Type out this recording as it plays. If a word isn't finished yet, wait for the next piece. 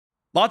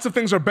Lots of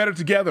things are better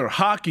together.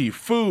 Hockey,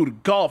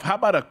 food, golf. How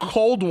about a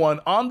cold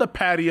one on the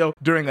patio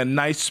during a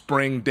nice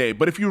spring day?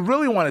 But if you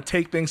really want to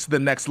take things to the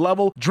next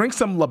level, drink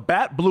some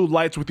Labatt Blue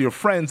Lights with your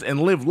friends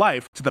and live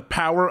life to the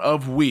power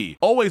of we.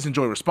 Always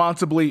enjoy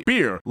responsibly.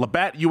 Beer,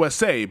 Labatt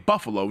USA,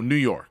 Buffalo, New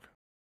York.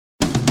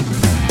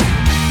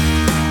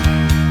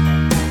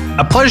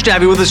 A pleasure to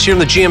have you with us here in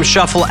the GM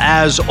Shuffle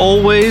as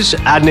always.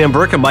 Adnan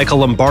Burke and Michael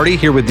Lombardi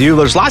here with you.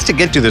 There's lots to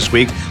get to this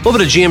week. A little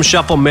bit of GM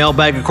Shuffle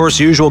mailbag, of course,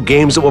 the usual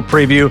games that we'll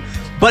preview.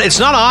 But it's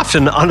not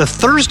often on a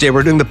Thursday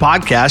we're doing the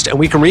podcast and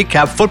we can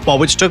recap football,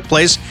 which took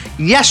place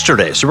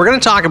yesterday. So we're going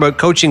to talk about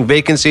coaching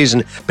vacancies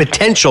and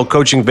potential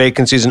coaching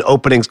vacancies and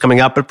openings coming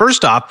up. But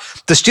first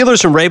off, the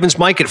Steelers and Ravens,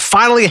 Mike, it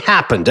finally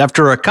happened.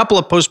 After a couple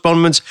of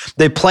postponements,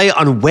 they play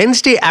on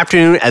Wednesday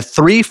afternoon at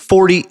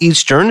 3:40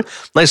 Eastern.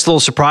 Nice little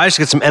surprise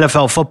to get some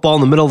NFL football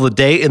in the middle of the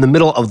day, in the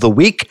middle of the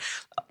week.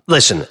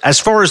 Listen, as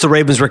far as the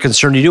Ravens were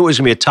concerned, you knew it was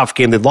going to be a tough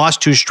game. They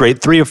lost 2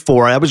 straight, 3 of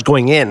 4. That was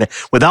going in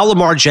without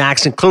Lamar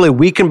Jackson, clearly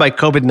weakened by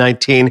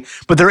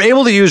COVID-19. But they're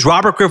able to use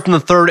Robert Griffin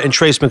III and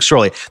Trace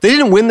McSorley. They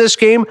didn't win this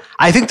game.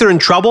 I think they're in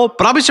trouble,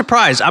 but I'll be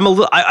surprised. I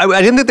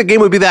didn't think the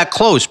game would be that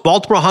close.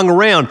 Baltimore hung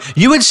around.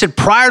 You had said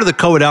prior to the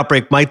COVID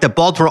outbreak, Mike, that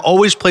Baltimore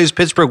always plays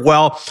Pittsburgh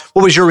well.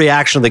 What was your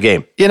reaction to the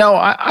game? You know,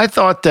 I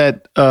thought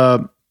that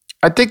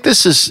I think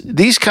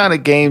these kind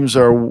of games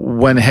are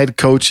when head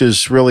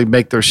coaches really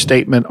make their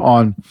statement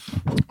on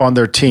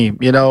their team,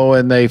 you know,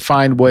 and they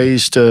find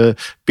ways to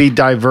be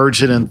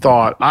divergent in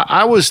thought.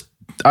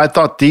 I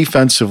thought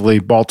defensively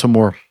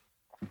Baltimore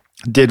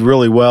did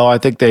really well. I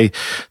think they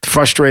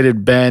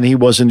frustrated Ben. He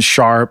wasn't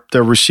sharp.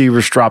 Their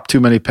receivers dropped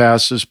too many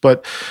passes.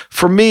 But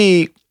for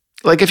me,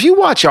 like if you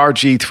watch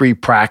RG3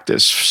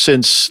 practice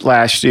since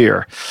last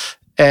year,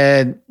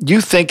 and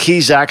you think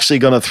he's actually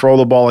going to throw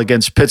the ball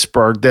against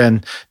Pittsburgh,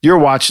 then you're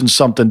watching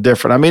something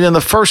different. I mean, in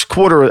the first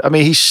quarter,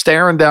 he's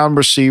staring down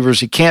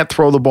receivers. He can't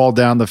throw the ball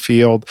down the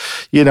field.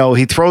 You know,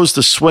 he throws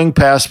the swing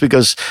pass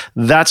because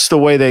that's the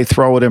way they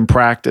throw it in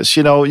practice.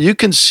 You know, you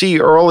can see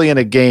early in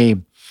a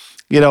game,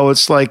 you know,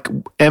 it's like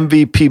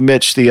MVP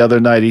Mitch the other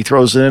night. He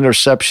throws an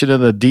interception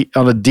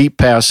on a deep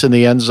pass in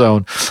the end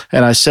zone.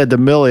 And I said to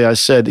Millie,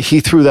 he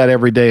threw that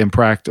every day in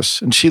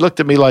practice. And she looked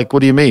at me like,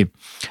 what do you mean?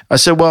 I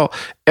said, well,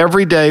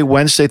 every day,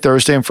 Wednesday,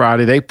 Thursday, and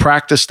Friday, they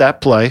practiced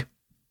that play.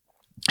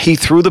 He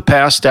threw the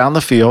pass down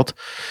the field.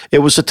 It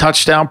was a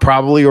touchdown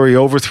probably, or he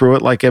overthrew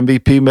it like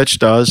MVP Mitch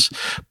does.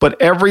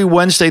 But every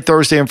Wednesday,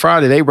 Thursday, and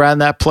Friday, they ran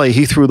that play.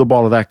 He threw the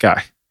ball to that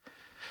guy.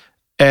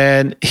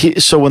 And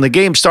so when the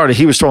game started,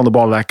 he was throwing the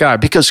ball to that guy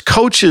because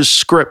coaches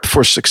script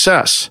for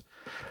success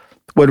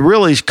when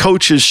really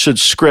coaches should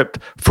script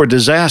for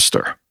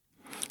disaster.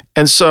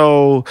 And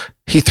so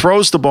he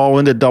throws the ball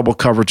into double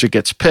coverage, it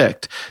gets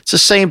picked. It's the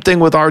same thing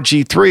with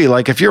RG3.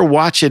 Like if you're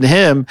watching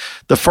him,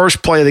 the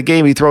first play of the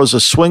game, he throws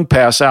a swing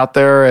pass out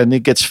there and he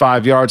gets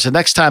 5 yards. The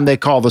next time they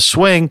call the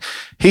swing,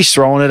 he's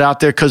throwing it out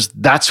there because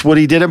that's what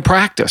he did in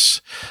practice.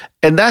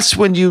 And that's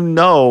when you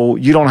know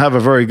you don't have a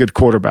very good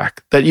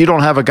quarterback, that you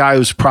don't have a guy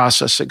who's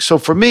processing. So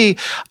for me,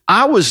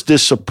 I was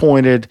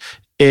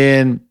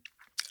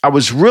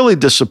really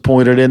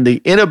disappointed in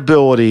the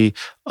inability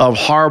of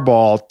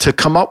Harbaugh to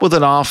come up with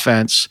an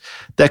offense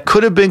that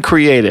could have been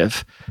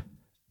creative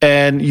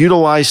and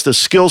utilize the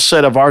skill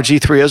set of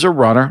RG3 as a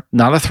runner,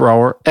 not a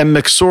thrower, and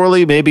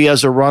McSorley maybe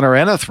as a runner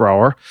and a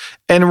thrower,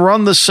 and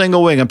run the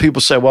single wing. And people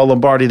say, well,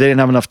 Lombardi, they didn't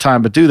have enough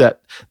time to do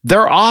that.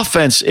 Their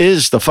offense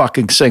is the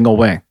fucking single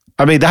wing.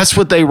 I mean, that's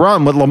what they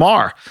run with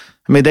Lamar.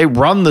 I mean, they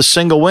run the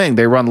single wing.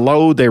 They run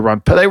low. They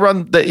don't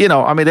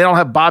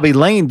have Bobby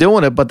Lane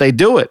doing it, but they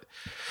do it.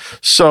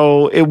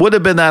 So it would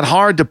have been that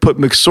hard to put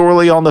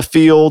McSorley on the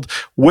field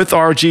with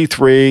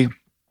RG3,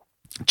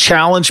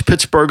 challenge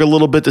Pittsburgh a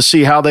little bit to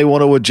see how they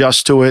want to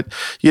adjust to it.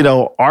 You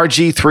know,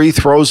 RG3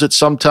 throws it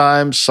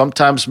sometimes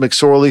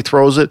McSorley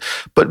throws it,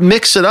 but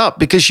mix it up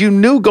because you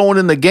knew going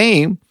in the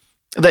game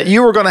that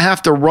you were going to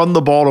have to run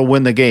the ball to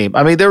win the game.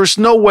 I mean, there was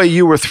no way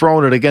you were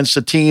throwing it against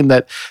a team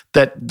that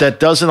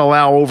doesn't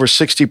allow over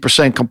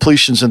 60%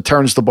 completions and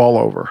turns the ball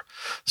over.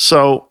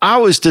 So I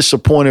was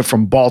disappointed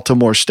from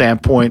Baltimore's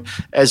standpoint,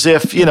 as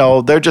if, you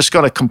know, they're just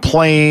going to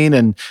complain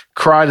and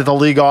cry to the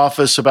league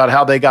office about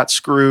how they got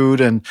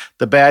screwed and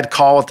the bad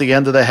call at the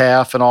end of the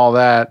half and all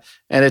that.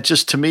 And it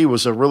just, to me,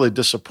 was a really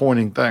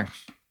disappointing thing.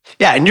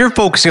 Yeah, and you're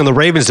focusing on the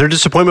Ravens, their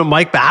disappointment,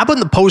 Mike. But how about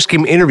the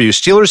post-game interview?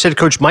 Steelers head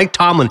coach Mike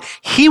Tomlin,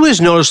 he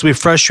was noticeably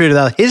frustrated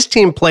that his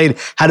team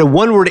had a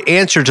one-word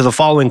answer to the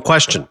following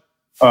question.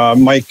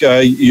 Mike,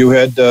 you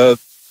had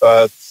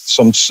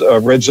some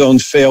red zone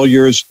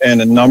failures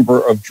and a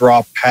number of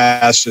drop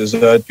passes.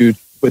 Do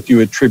you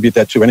attribute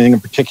that to? Anything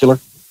in particular?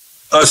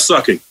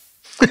 Sucking.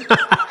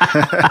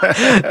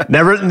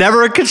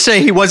 Never could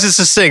say he wasn't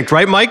succinct,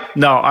 right, Mike?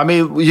 No, I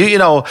mean, you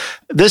know,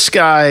 this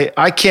guy,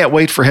 I can't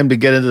wait for him to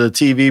get into the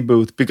TV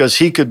booth because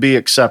he could be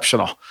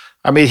exceptional.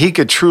 I mean, he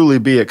could truly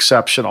be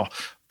exceptional.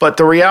 But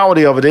the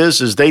reality of it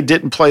is they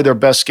didn't play their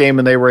best game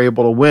and they were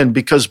able to win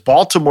because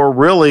Baltimore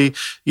really,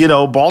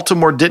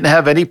 Baltimore didn't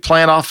have any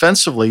plan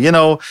offensively.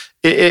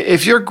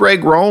 If you're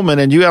Greg Roman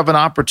and you have an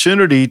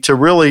opportunity to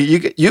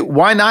really,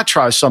 why not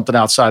try something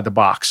outside the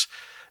box?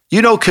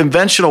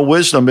 Conventional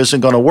wisdom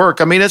isn't going to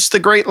work. I mean, it's the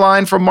great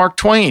line from Mark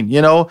Twain.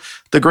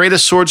 The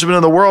greatest swordsman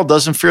in the world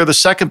doesn't fear the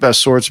second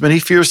best swordsman. He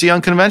fears the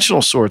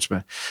unconventional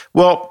swordsman.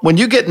 Well, when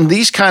you get in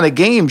these kind of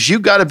games, you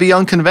got to be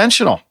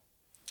unconventional.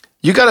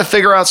 You got to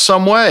figure out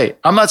some way.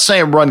 I'm not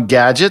saying run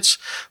gadgets,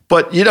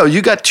 but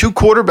you got two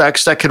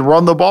quarterbacks that can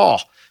run the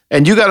ball,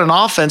 and you got an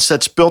offense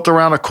that's built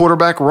around a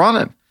quarterback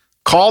running.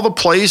 Call the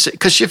plays,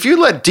 because if you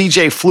let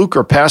DJ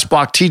Fluker pass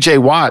block TJ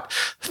Watt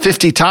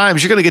 50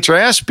 times, you're going to get your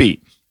ass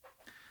beat.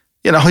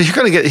 You're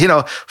going to get,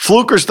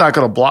 Fluker's not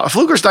going to block.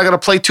 Fluker's not going to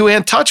play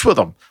two-hand touch with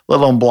him, let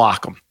alone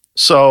block him.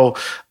 So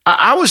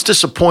I was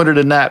disappointed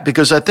in that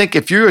because I think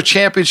if you're a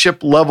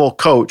championship level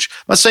coach,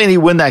 I'm not saying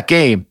you win that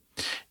game,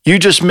 you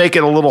just make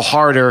it a little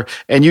harder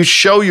and you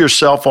show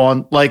yourself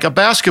on like a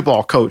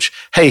basketball coach.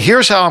 Hey,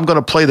 here's how I'm going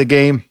to play the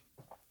game.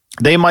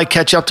 They might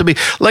catch up to me.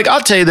 Like,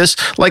 I'll tell you this,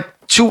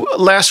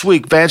 last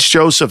week, Vance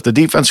Joseph, the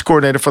defense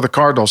coordinator for the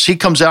Cardinals, he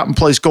comes out and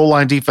plays goal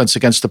line defense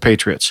against the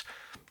Patriots.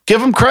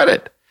 Give him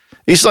credit.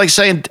 He's like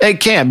saying, hey,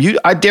 Cam,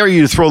 I dare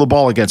you to throw the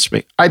ball against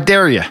me. I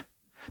dare you.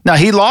 Now,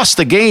 he lost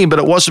the game, but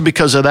it wasn't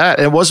because of that.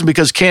 It wasn't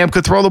because Cam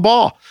could throw the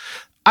ball.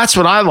 That's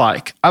what I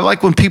like. I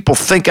like when people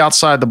think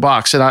outside the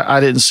box, and I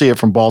didn't see it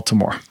from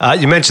Baltimore.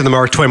 You mentioned the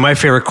Mark Twain. My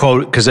favorite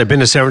quote, because I've been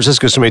to San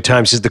Francisco so many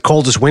times, is the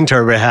coldest winter I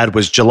ever had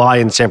was July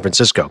in San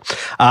Francisco.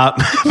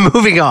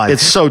 Moving on.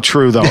 It's so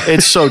true, though.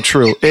 It's so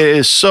true. It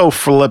is so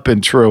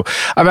flippin' true.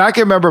 I mean, I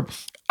can remember...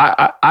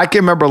 I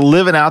can remember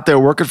living out there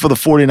working for the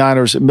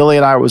 49ers. Millie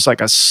and I, it was like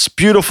a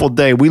beautiful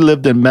day. We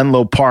lived in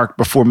Menlo Park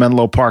before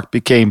Menlo Park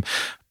became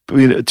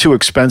too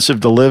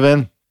expensive to live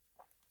in.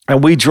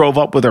 And we drove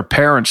up with our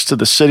parents to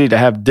the city to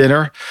have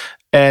dinner.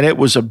 And it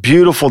was a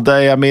beautiful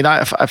day. I mean,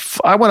 I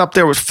went up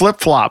there with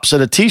flip-flops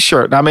and a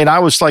T-shirt. And I mean, I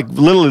was like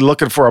literally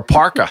looking for a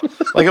parka.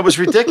 Like, it was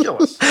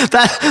ridiculous.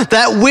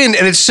 That wind,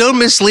 and it's so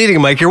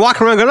misleading, Mike. You're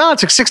walking around going,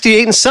 it's like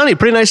 68 and sunny.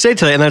 Pretty nice day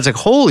today. And then it's like,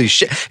 holy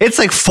shit. It's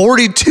like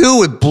 42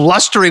 with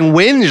blustering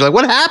wind. You're like,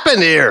 what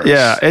happened here?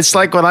 Yeah, it's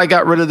like when I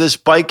got rid of this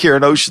bike here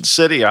in Ocean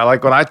City.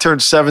 When I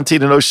turned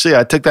 17 in Ocean City,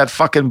 I took that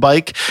fucking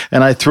bike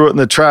and I threw it in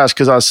the trash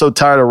because I was so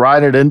tired of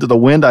riding it into the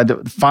wind. I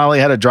finally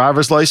had a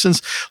driver's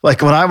license.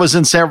 Like, when I was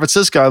in San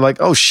Francisco, I'm like,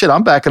 oh shit,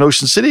 I'm back in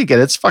Ocean City again.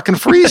 It's fucking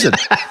freezing.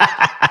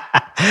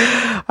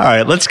 All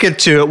right, let's get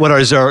to what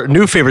is our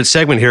new favorite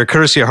segment here,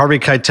 courtesy of Harvey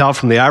Keitel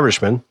from The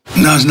Irishman.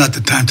 Now's not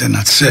the time to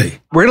not say.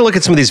 We're going to look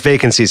at some of these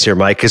vacancies here,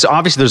 Mike, because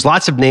obviously there's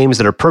lots of names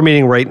that are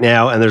permeating right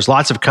now, and there's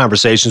lots of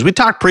conversations. We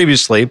talked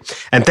previously,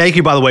 and thank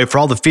you, by the way, for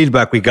all the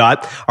feedback we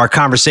got, our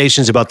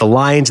conversations about the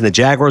Lions and the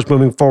Jaguars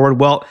moving forward.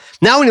 Well,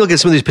 now when you look at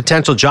some of these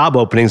potential job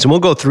openings, and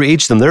we'll go through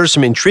each of them, there are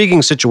some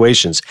intriguing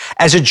situations.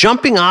 As a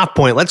jumping off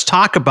point, let's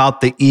talk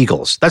about the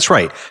Eagles. That's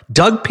right.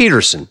 Doug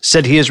Pederson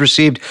said he has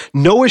received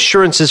no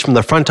assurances from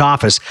the front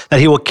office that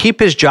he will keep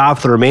his job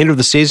for the remainder of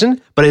the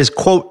season, but is,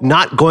 quote,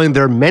 not going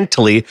there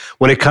mentally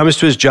when it comes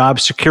to his job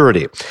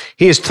security.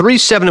 He is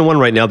 3-7-1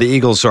 right now, the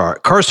Eagles are.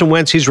 Carson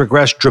Wentz, he's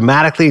regressed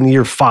dramatically in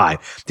year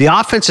 5. The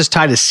offense is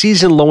tied a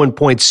season low in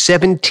points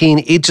 17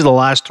 each of the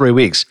last 3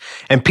 weeks.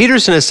 And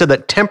Pederson has said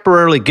that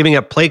temporarily giving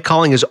up play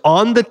calling is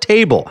on the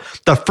table.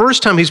 The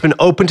first time he's been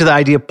open to the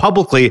idea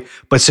publicly,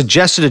 but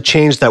suggested a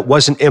change that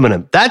wasn't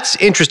imminent. That's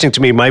interesting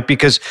to me, Mike,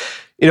 because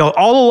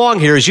all along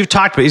here, as you've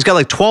talked about, he's got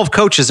like 12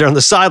 coaches there on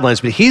the sidelines,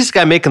 but he's the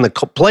guy making the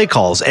play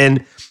calls.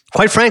 And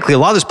quite frankly, a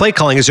lot of this play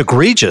calling is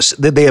egregious.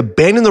 They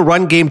abandon the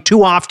run game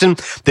too often.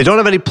 They don't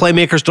have any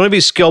playmakers, don't have any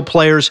skilled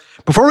players.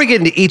 Before we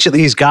get into each of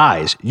these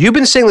guys, you've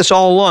been saying this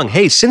all along.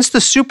 Hey, since the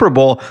Super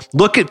Bowl,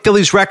 look at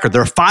Philly's record.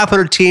 They're a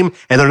 500 team,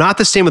 and they're not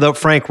the same without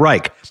Frank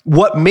Reich.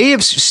 What may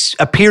have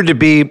appeared to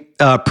be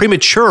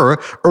premature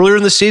earlier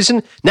in the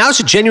season, now it's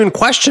a genuine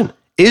question.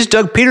 Is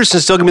Doug Pederson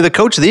still going to be the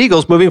coach of the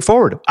Eagles moving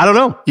forward? I don't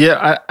know.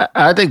 Yeah,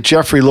 I think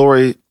Jeffrey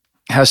Lurie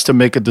has to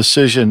make a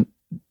decision.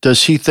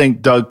 Does he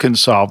think Doug can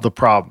solve the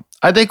problem?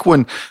 I think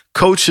when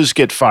coaches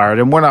get fired,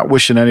 and we're not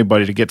wishing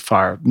anybody to get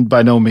fired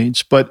by no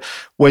means, but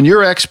when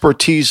your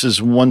expertise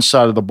is one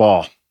side of the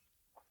ball,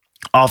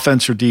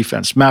 offense or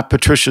defense, Matt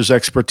Patricia's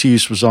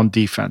expertise was on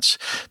defense.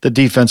 The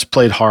defense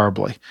played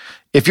horribly.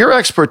 If your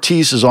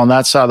expertise is on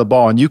that side of the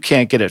ball and you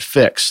can't get it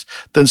fixed,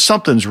 then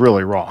something's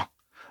really wrong.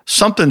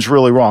 Something's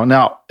really wrong.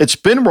 Now, it's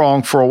been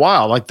wrong for a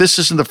while. Like, this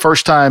isn't the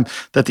first time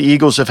that the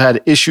Eagles have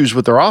had issues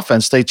with their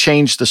offense. They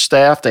changed the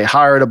staff. They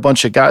hired a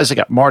bunch of guys. They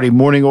got Marty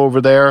Morning over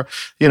there.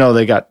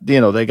 They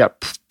got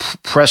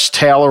Press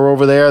Taylor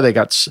over there. They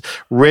got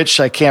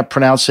Rich. I can't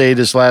pronounce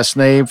his last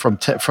name from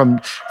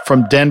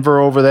Denver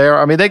over there.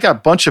 I mean, they got a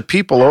bunch of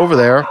people over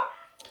there.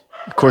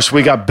 Of course,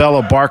 we got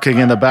Bella barking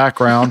in the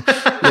background,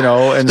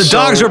 and the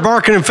dogs are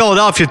barking in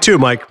Philadelphia too,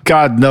 Mike.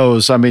 God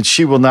knows. I mean,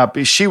 she will not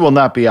be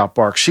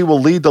outbarked. She will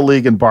lead the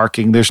league in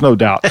barking. There's no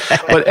doubt.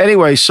 But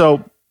anyway,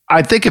 so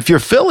I think if you're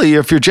Philly,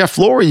 if you're Jeff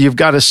Lurie, you've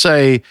got to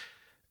say,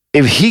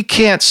 if he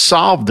can't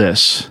solve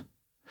this,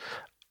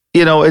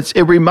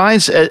 it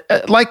reminds,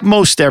 like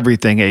most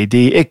everything, AD,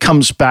 it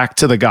comes back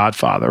to the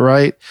Godfather,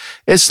 right?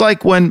 It's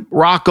like when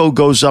Rocco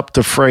goes up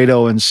to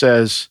Fredo and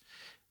says,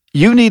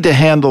 you need to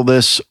handle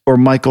this, or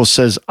Michael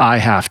says, I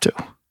have to.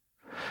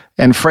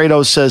 And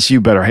Fredo says,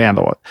 you better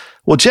handle it.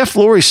 Well, Jeff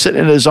Lurie's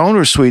sitting in his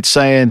owner's suite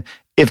saying,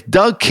 if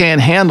Doug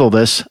can't handle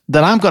this,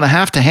 then I'm going to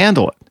have to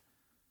handle it.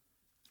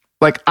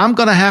 Like, I'm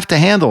going to have to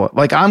handle it.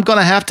 Like, I'm going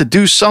to have to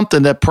do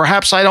something that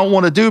perhaps I don't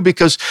want to do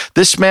because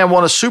this man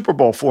won a Super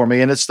Bowl for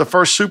me, and it's the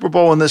first Super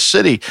Bowl in this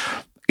city,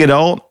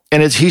 and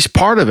he's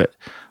part of it.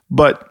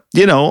 But,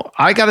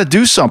 I got to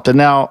do something.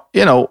 Now,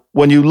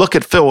 when you look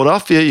at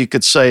Philadelphia, you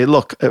could say,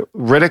 look,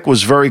 Riddick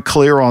was very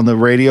clear on the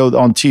radio,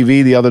 on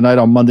TV the other night,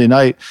 on Monday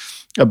night,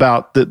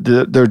 about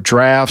their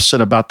drafts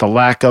and about the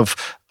lack of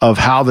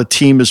how the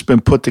team has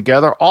been put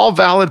together. All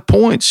valid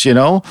points,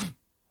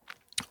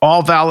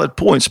 all valid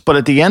points. But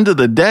at the end of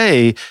the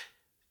day,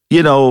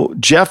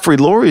 Jeffrey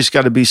Lurie's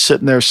got to be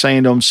sitting there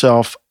saying to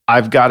himself,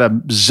 I've got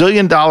 $1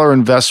 zillion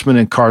investment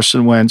in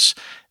Carson Wentz,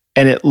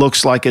 and it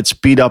looks like it's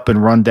beat up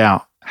and run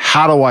down.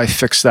 How do I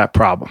fix that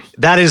problem?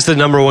 That is the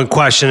number one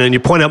question. And you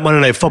point out Monday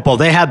Night Football,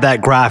 they had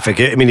that graphic.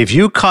 I mean, if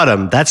you cut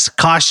him, that's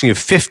costing you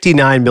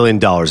 $59 million.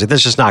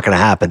 That's just not going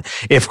to happen.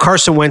 If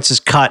Carson Wentz is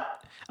cut,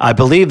 I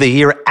believe the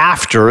year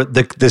after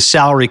the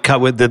salary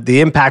cut, with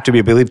the impact would be,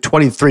 I believe,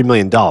 $23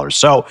 million.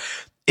 So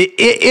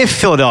if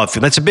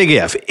Philadelphia, that's a big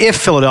if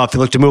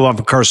Philadelphia looked to move on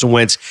from Carson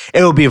Wentz,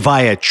 it will be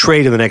via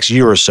trade in the next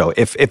year or so.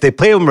 If they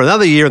play him for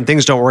another year and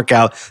things don't work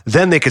out,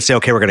 then they could say,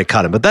 okay, we're going to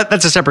cut him. But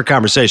that's a separate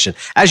conversation.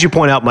 As you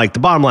point out, Mike, the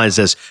bottom line is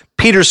this.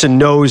 Pederson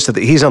knows that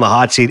he's on the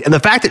hot seat. And the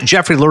fact that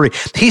Jeffrey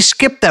Lurie, he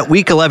skipped that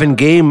Week 11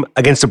 game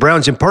against the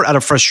Browns in part out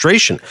of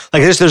frustration.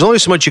 Like, there's only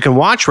so much you can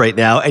watch right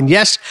now. And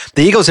yes,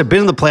 the Eagles have been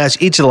in the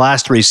playoffs each of the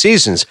last 3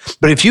 seasons.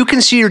 But if you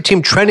can see your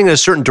team trending in a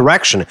certain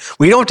direction,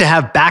 we don't have to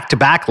have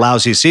back-to-back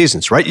lousy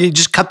seasons, right? You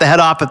just cut the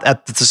head off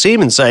at the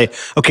seam and say,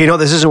 okay, no,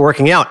 this isn't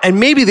working out. And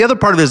maybe the other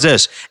part of it is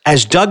this.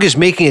 As Doug is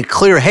making it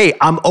clear, hey,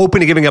 I'm open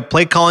to giving up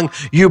play calling,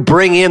 you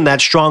bring in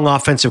that strong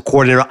offensive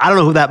coordinator. I don't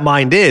know who that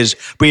mind is,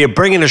 but you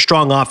bring in a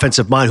strong offensive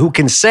mind who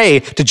can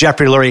say to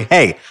Jeffrey Lurie,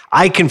 hey,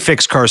 I can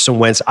fix Carson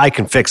Wentz. I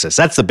can fix this.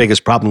 That's the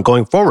biggest problem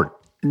going forward.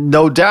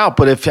 No doubt.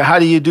 But how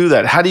do you do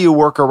that? How do you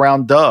work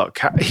around Doug?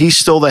 He's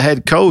still the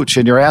head coach,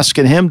 and you're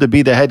asking him to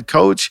be the head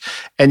coach,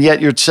 and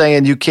yet you're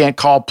saying you can't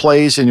call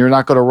plays and you're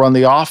not going to run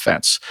the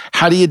offense.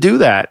 How do you do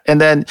that? And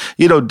then,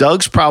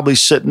 Doug's probably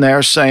sitting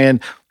there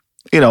saying,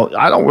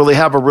 I don't really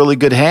have a really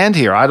good hand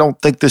here. I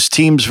don't think this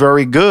team's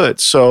very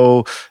good.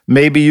 So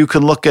maybe you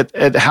can look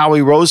at Howie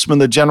Roseman,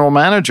 the general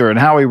manager, and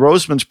Howie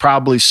Roseman's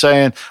probably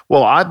saying,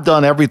 well, I've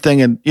done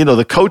everything. And,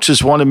 the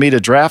coaches wanted me to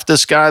draft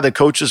this guy. The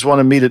coaches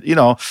wanted me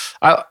to,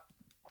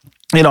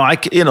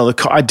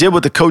 I did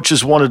what the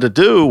coaches wanted to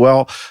do.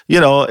 Well,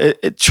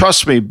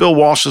 trust me, Bill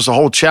Walsh has a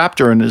whole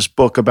chapter in his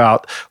book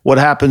about what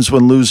happens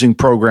when losing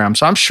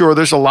programs. I'm sure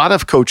there's a lot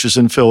of coaches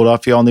in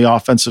Philadelphia on the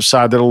offensive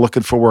side that are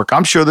looking for work.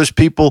 I'm sure there's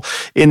people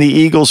in the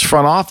Eagles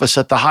front office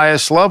at the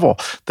highest level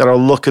that are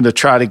looking to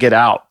try to get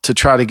out, to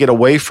try to get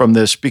away from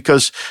this,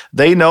 because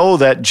they know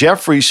that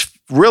Jeffrey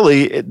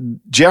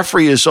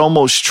is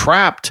almost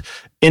trapped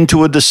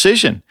into a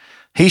decision.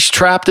 He's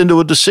trapped into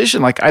a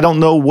decision. Like, I don't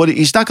know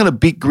he's not going to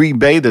beat Green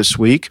Bay this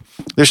week.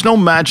 There's no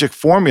magic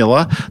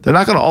formula. They're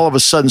not going to all of a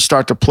sudden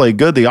start to play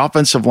good. The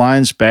offensive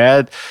line's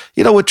bad.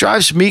 What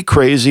drives me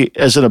crazy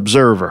as an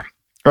observer,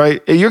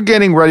 right? You're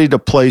getting ready to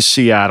play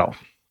Seattle.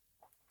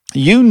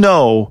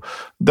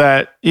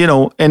 That,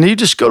 and you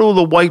just go to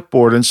the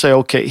whiteboard and say,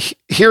 okay,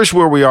 here's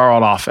where we are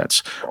on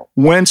offense.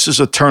 Wentz is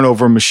a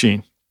turnover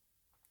machine.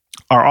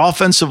 Our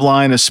offensive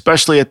line,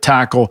 especially at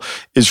tackle,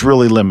 is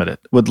really limited.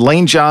 With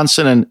Lane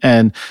Johnson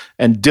and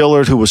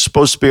Dillard, who was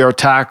supposed to be our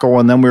tackle,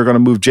 and then we were going to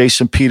move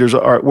Jason Peters.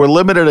 We're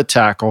limited at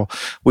tackle.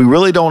 We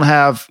really don't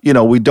have,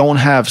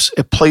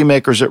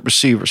 playmakers at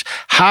receivers.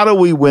 How do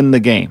we win the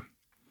game?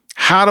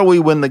 Well, we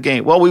win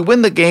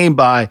the game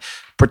by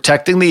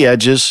protecting the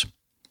edges,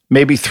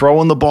 maybe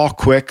throwing the ball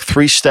quick,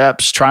 3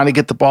 steps, trying to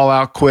get the ball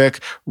out quick,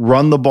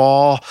 run the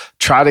ball,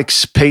 try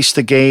to pace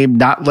the game,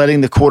 not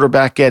letting the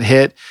quarterback get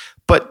hit.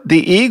 But the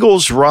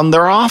Eagles run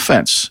their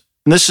offense.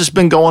 And this has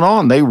been going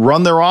on. They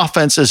run their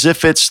offense as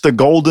if it's the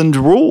golden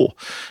rule.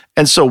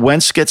 And so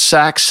Wentz gets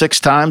sacked 6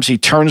 times. He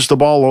turns the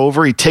ball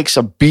over. He takes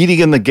a beating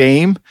in the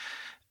game.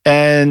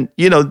 And,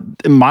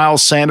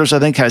 Miles Sanders, I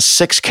think, has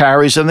 6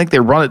 carries. I think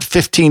they run it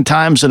 15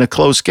 times in a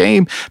close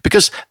game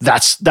because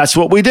that's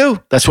what we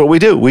do. That's what we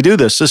do. We do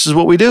this. This is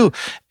what we do.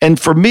 And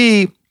for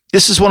me,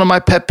 this is one of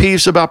my pet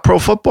peeves about pro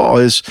football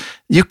is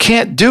you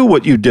can't do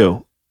what you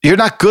do. You're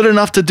not good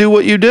enough to do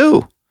what you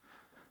do.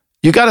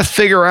 You got to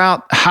figure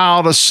out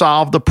how to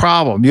solve the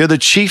problem. You're the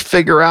chief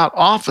figure-out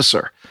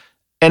officer.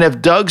 And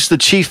if Doug's the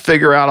chief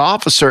figure-out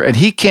officer and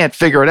he can't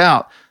figure it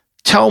out,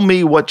 tell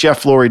me what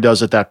Jeff Lurie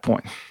does at that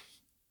point.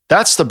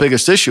 That's the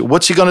biggest issue.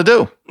 What's he going to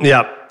do?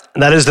 Yeah,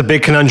 that is the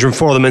big conundrum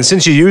for them. And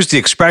since you used the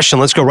expression,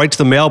 let's go right to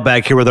the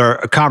mailbag here with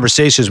our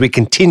conversations. We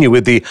continue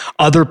with the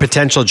other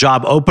potential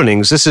job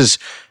openings. This is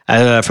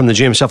from the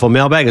GM Shuffle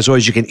mailbag. As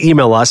always, you can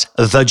email us,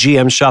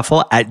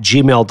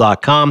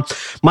 thegmshuffle@gmail.com.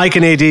 Mike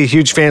and AD,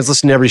 huge fans,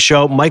 listen to every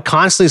show. Mike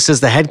constantly says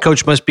the head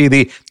coach must be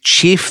the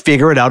chief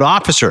figure-it-out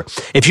officer.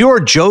 If you are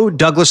Joe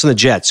Douglas and the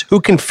Jets,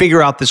 who can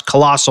figure out this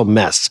colossal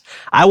mess?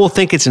 I will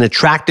think it's an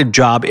attractive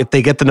job if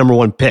they get the number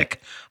one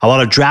pick. A lot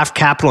of draft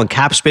capital and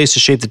cap space to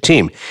shape the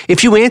team.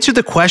 If you answer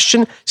the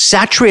question,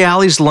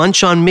 Satriali's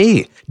lunch on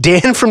me.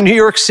 Dan from New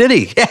York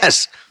City.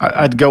 Yes.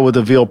 I'd go with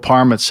the veal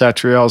parm at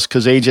Satriel's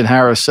because Agent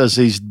Harris says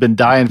he's been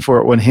dying for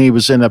it when he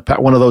was in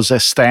one of those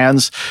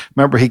stands.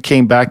 Remember, he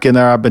came back in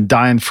there. I've been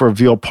dying for a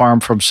veal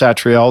parm from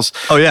Satriel's.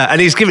 Oh yeah,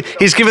 and he's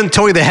given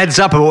Tony the heads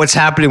up about what's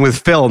happening with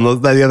Phil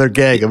and the other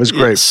gang. It was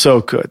great. It's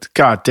so good.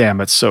 God damn,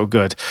 it's so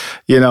good.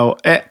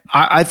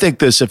 I think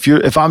this.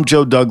 If I'm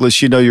Joe Douglas,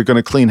 you're going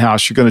to clean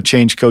house. You're going to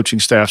change coaching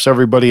staffs.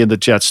 Everybody in the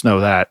Jets know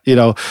that.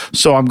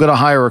 So I'm going to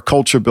hire a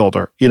culture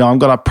builder. I'm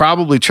going to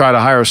probably try to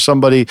hire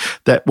somebody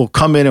that will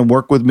come in and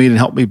work with me and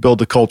help me build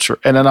the culture.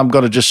 And then I'm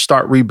going to just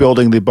start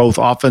rebuilding the both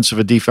offensive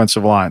and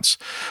defensive lines.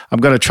 I'm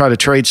going to try to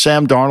trade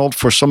Sam Darnold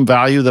for some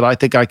value that I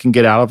think I can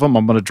get out of him.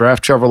 I'm going to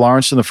draft Trevor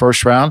Lawrence in the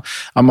first round.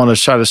 I'm going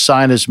to try to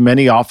sign as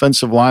many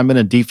offensive linemen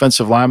and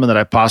defensive linemen that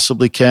I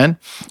possibly can.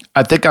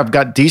 I think I've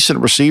got decent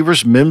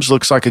receivers. Mims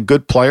looks like a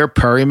good player.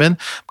 Perryman. I'm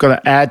going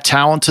to add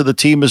talent to the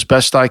team as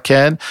best I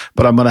can,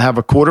 but I'm going to have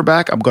a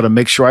quarterback. I'm going to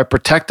make sure I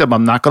protect him.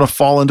 I'm not going to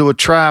fall into a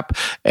trap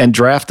and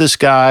draft this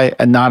guy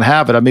and not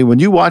have it. I mean, when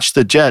you watch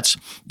the Jets,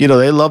 they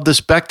love this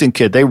Becton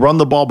kid. They run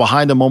the ball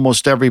behind him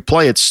almost every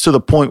play. It's to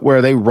the point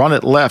where they run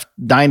it left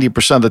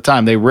 90% of the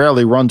time. They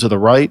rarely run to the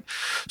right.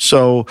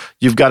 So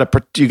you got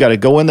to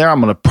go in there.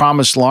 I'm going to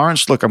promise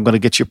Lawrence, look, I'm going to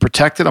get you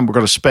protected. We're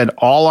going to spend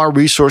all our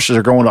resources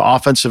are going to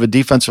offensive and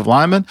defensive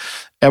linemen.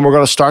 And we're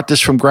going to start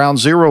this from ground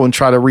zero and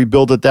try to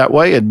rebuild it that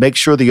way and make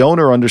sure the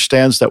owner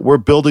understands that we're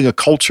building a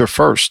culture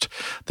first,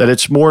 that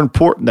it's more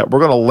important that we're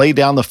going to lay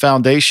down the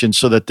foundation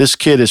so that this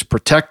kid is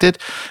protected.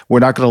 We're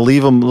not going to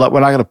leave him.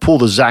 We're not going to pull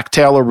the Zach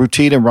Taylor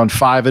routine and run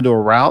 5 into a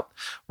route.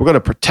 We're going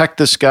to protect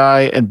this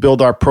guy and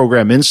build our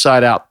program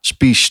inside out,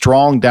 be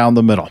strong down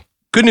the middle.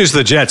 Good news for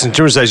the Jets in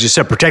terms of, as you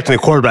said, protecting the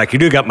quarterback. You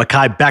do got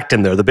Mekhi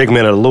Becton there, the big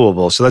man out of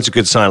Louisville, so that's a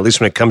good sign, at least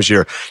when it comes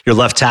to your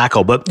left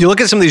tackle. But you look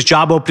at some of these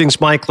job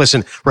openings, Mike.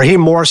 Listen,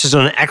 Raheem Morris has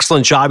done an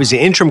excellent job. He's the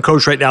interim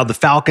coach right now. The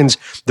Falcons,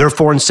 they're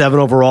 4-7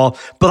 overall.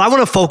 But I want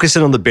to focus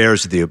in on the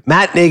Bears with you.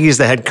 Matt Nagy is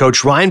the head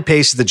coach. Ryan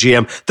Pace is the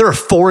GM. They're a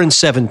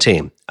 4-7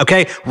 team.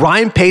 Okay,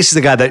 Ryan Pace is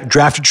the guy that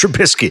drafted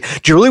Trubisky.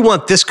 Do you really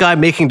want this guy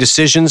making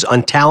decisions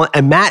on talent?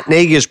 And Matt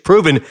Nagy has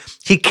proven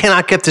he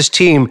cannot get this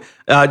team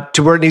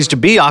to where it needs to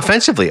be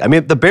offensively. I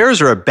mean, the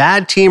Bears are a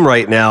bad team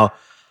right now.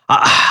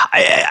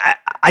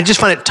 I just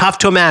find it tough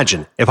to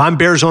imagine if I'm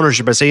Bears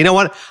ownership, I say, you know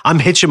what? I'm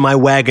hitching my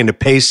wagon to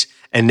Pace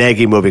and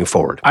Nagy moving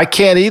forward. I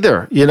can't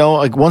either.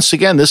 Once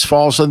again, this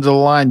falls into the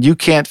line. You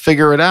can't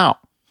figure it out.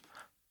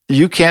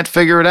 You can't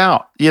figure it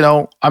out.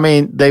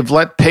 They've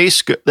let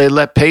Pace. They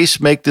let Pace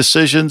make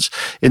decisions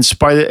in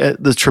spite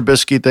of the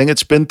Trubisky thing.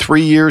 It's been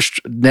 3 years.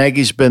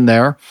 Nagy's been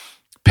there.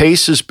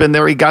 Pace has been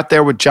there. He got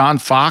there with John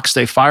Fox.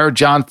 They fired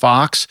John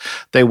Fox.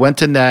 They went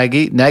to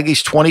Nagy.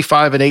 Nagy's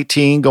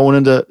 25-18 going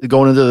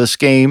into this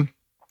game,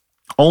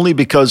 only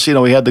because he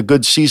had the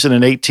good season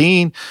in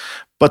 18.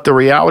 But the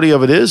reality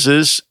of it is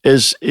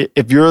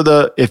if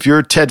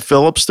you're Ted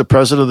Phillips, the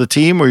president of the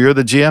team, or you're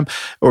the GM,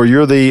 or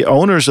you're the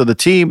owners of the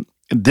team,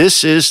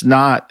 this is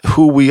not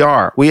who we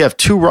are. We have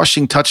 2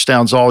 rushing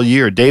touchdowns all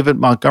year. David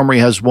Montgomery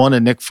has 1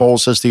 and Nick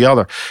Foles has the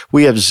other.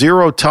 We have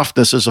 0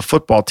 toughness as a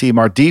football team.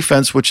 Our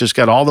defense, which has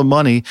got all the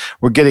money,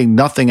 we're getting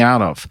nothing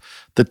out of.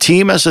 The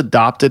team has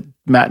adopted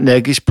Matt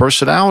Nagy's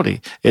personality.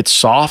 It's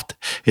soft.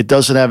 It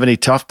doesn't have any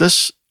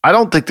toughness. I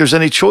don't think there's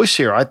any choice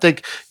here. I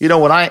think,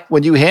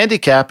 when you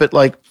handicap it,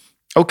 like,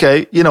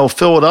 okay,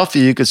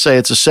 Philadelphia, you could say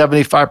it's a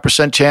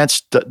 75%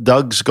 chance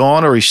Doug's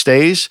gone or he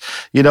stays.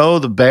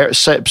 The Bears,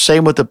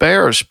 same with the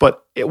Bears.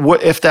 But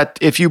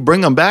if you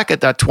bring them back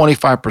at that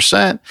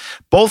 25%,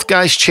 both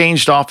guys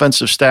changed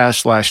offensive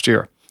staffs last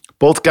year.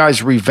 Both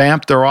guys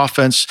revamped their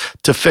offense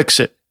to fix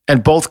it.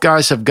 And both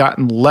guys have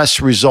gotten less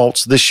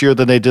results this year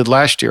than they did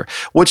last year,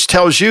 which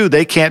tells you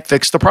they can't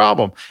fix the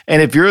problem.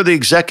 And if you're the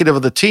executive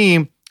of the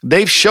team,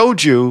 they've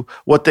showed you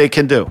what they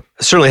can do.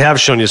 Certainly have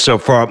shown you so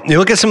far. You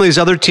look at some of these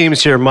other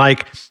teams here,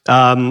 Mike.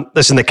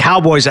 Listen, the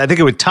Cowboys, I think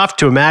it would be tough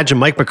to imagine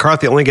Mike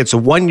McCarthy only gets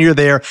 1 year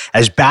there.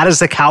 As bad as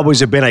the Cowboys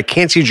have been, I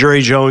can't see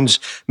Jerry Jones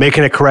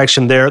making a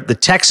correction there. The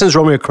Texans,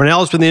 Romeo Crennel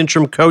has been the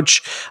interim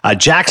coach.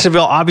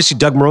 Jacksonville, obviously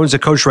Doug Marone's the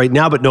coach right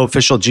now, but no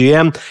official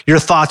GM. Your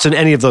thoughts on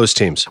any of those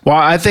teams? Well,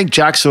 I think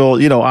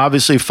Jacksonville,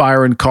 obviously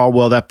firing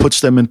Caldwell, that puts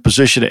them in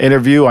position to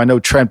interview. I know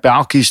Trent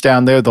Baalke's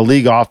down there. The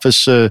league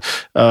office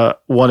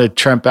wanted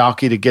Trent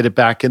Baalke to get it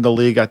back in the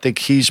league. I think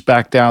he's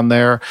back down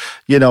there.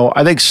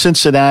 I think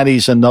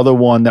Cincinnati's another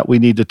one that we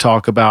need to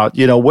talk about.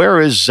 Where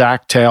is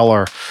Zach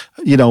Taylor,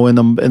 in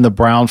the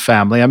Brown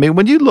family? I mean,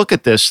 when you look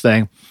at this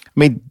thing,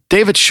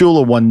 David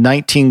Shula won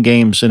 19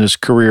 games in his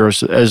career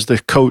as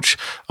the coach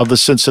of the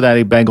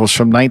Cincinnati Bengals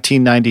from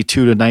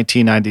 1992 to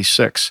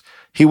 1996.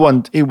 He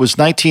was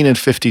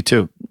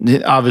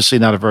 19-52. Obviously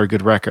not a very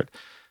good record.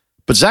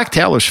 But Zach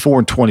Taylor's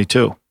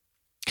 4-22.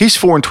 He's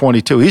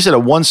 4-22. He's at a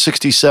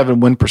 167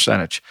 win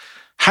percentage.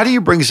 How do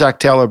you bring Zach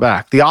Taylor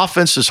back? The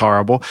offense is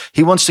horrible.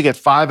 He wants to get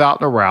 5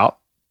 out in a route.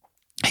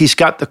 He's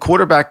got the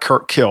quarterback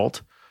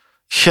killed.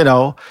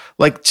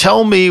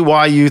 Tell me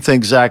why you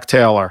think Zach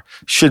Taylor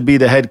should be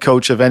the head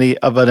coach of an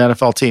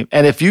NFL team.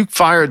 And if you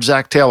fired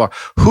Zach Taylor,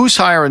 who's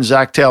hiring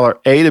Zach Taylor,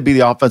 A, to be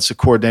the offensive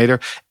coordinator,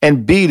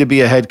 and B, to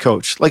be a head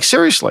coach?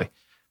 Seriously.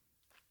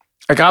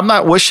 I'm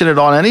not wishing it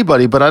on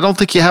anybody, but I don't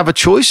think you have a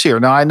choice here.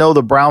 Now, I know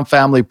the Brown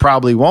family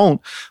probably won't,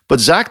 but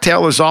Zach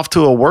Taylor's off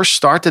to a worse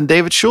start than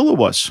David Shula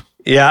was.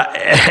 Yeah,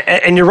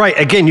 and you're right.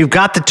 Again, you've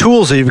got the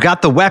tools, or you've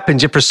got the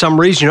weapons. If for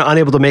some reason you're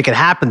unable to make it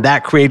happen,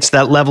 that creates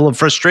that level of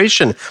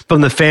frustration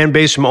from the fan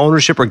base, from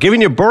ownership. We're giving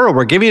you Burrow.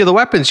 We're giving you the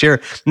weapons here.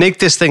 Make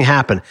this thing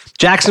happen.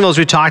 Jacksonville, as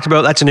we talked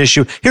about, that's an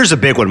issue. Here's a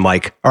big one,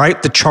 Mike. All right,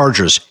 the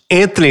Chargers.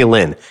 Anthony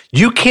Lynn.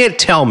 You can't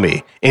tell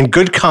me in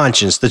good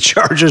conscience the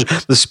Chargers,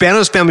 the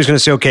Spanos family is going to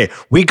say, okay,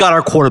 we got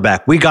our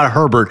quarterback, we got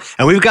Herbert,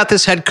 and we've got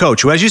this head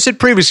coach who, as you said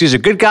previously, is a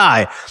good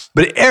guy.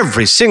 But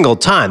every single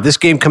time this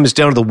game comes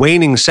down to the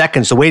waning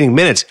seconds, the waning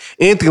minutes,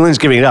 Anthony Lynn's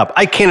giving it up.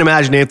 I can't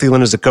imagine Anthony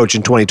Lynn as the coach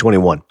in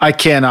 2021. I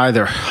can't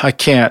either. I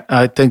can't.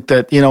 I think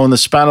that, and the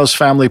Spanos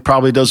family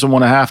probably doesn't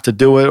want to have to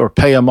do it or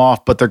pay him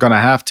off, but they're going to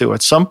have to.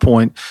 At some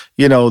point,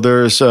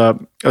 there's a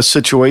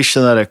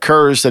situation that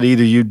occurs that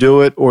either you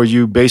do it or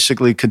you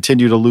basically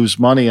continue to lose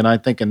money. And I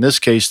think in this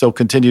case, they'll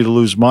continue to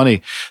lose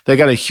money. They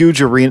got a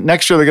huge arena.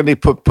 Next year, they're going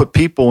to put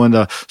people in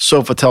the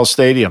Sofitel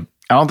Stadium.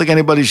 I don't think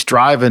anybody's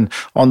driving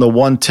on the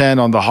 110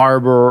 on the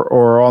Harbor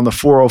or on the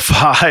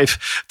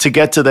 405 to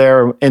get to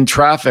there in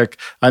traffic.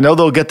 I know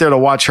they'll get there to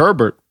watch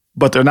Herbert,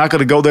 but they're not going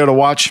to go there to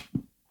watch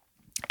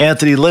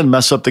Anthony Lynn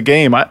mess up the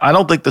game. I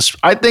don't think this.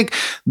 I think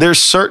there's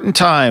certain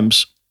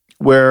times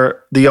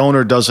where the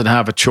owner doesn't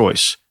have a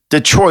choice.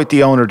 Detroit,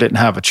 the owner didn't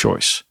have a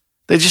choice.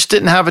 They just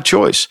didn't have a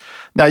choice.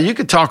 Now, you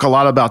could talk a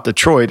lot about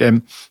Detroit,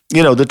 and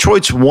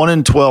Detroit's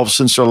 1-12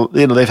 since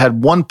they've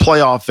had one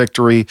playoff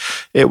victory.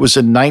 It was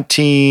in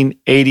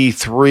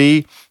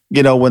 1983.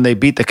 When they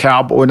beat the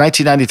Cowboys. In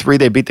 1993,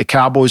 they beat the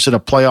Cowboys in a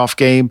playoff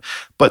game.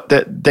 But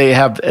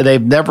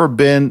they've never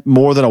been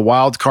more than a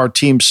wild card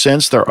team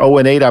since. They're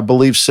 0-8, I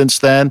believe, since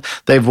then.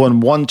 They've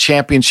won one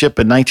championship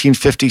in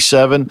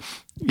 1957.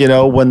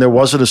 When there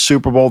wasn't a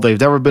Super Bowl. They've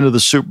never been to the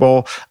Super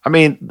Bowl. I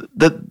mean,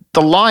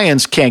 the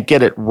Lions can't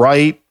get it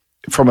right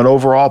from an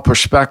overall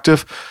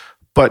perspective,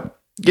 but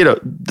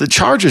the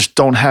Chargers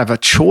don't have a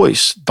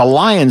choice. The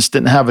Lions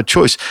didn't have a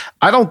choice.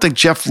 I don't think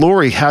Jeff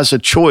Lurie has a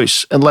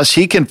choice unless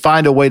he can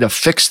find a way to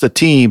fix the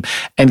team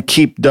and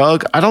keep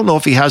Doug. I don't know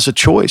if he has a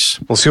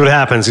choice. We'll see what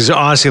happens. These are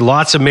honestly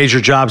lots of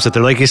major jobs out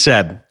there. Like you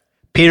said,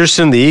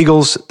 Pederson, the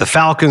Eagles, the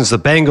Falcons, the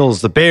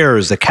Bengals, the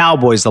Bears, the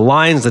Cowboys, the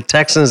Lions, the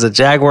Texans, the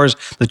Jaguars,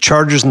 the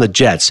Chargers, and the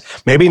Jets.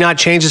 Maybe not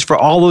changes for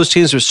all those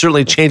teams, but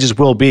certainly changes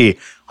will be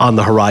on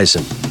the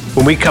horizon.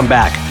 When we come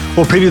back,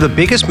 we'll preview the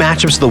biggest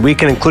matchups of the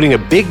weekend, including a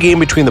big game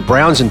between the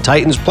Browns and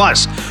Titans,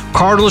 plus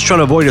Cardinals trying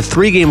to avoid a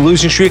 3-game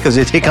losing streak as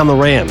they take on the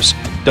Rams.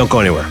 Don't go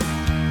anywhere.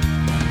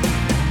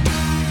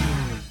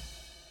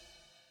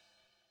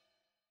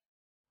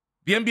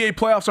 The NBA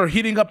playoffs are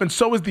heating up, and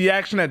so is the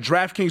action at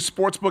DraftKings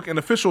Sportsbook, an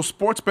official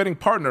sports betting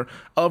partner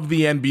of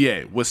the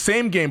NBA. With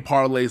same-game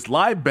parlays,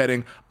 live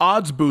betting,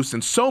 odds boosts,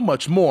 and so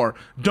much more,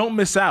 don't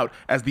miss out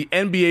as the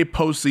NBA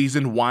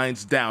postseason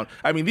winds down.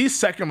 I mean, these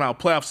second-round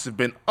playoffs have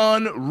been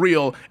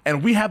unreal,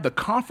 and we have the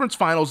conference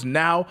finals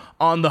now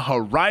on the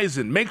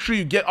horizon. Make sure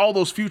you get all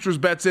those futures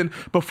bets in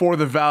before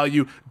the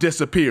value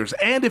disappears.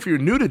 And if you're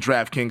new to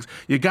DraftKings,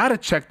 you got to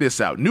check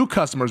this out. New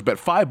customers bet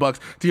 $5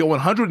 to get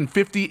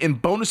 $150 in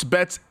bonus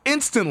bets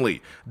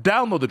instantly.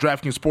 Download the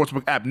DraftKings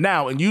Sportsbook app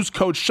now and use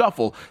code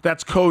SHUFFLE.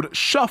 That's code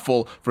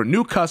SHUFFLE for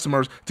new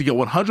customers to get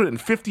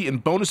 $150 in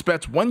bonus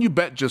bets when you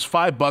bet just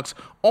 $5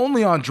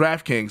 only on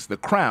DraftKings. The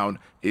crown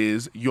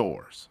is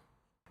yours.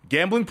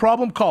 Gambling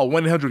problem? Call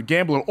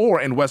 1-800-GAMBLER, or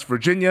in West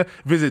Virginia,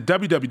 visit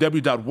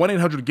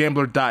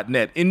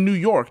www.1800gambler.net. In New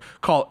York,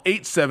 call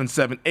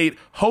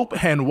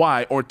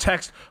 877-8-HOPE-NY or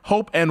text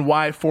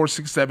HOPE-NY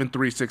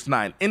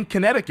 467-369. In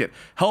Connecticut,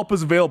 help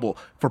is available.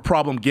 For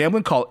problem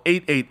gambling, call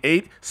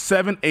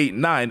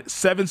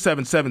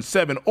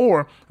 888-789-7777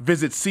 or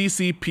visit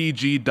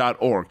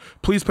ccpg.org.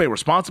 Please play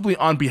responsibly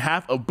on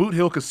behalf of Boot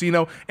Hill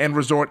Casino and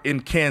Resort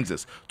in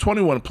Kansas.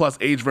 21 plus,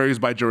 age varies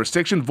by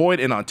jurisdiction, void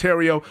in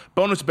Ontario.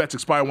 Bonus bets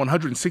expire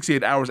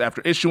 168 hours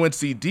after issuance.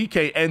 See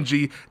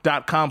dkng.com/bball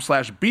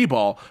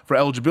for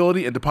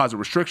eligibility and deposit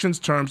restrictions,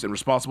 terms, and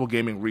responsible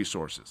gaming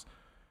resources.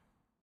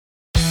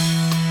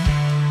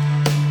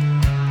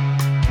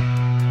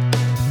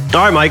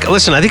 All right, Mike.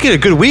 Listen, I think you had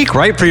a good week,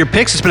 right? For your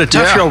picks, it's been a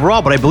tough year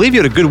overall, but I believe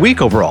you had a good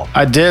week overall.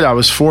 I did. I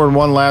was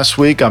 4-1 last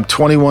week. I'm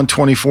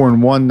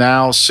 21-24-1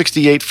 now,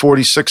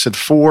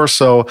 68-46-4.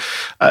 So,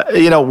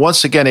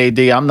 once again, AD,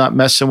 I'm not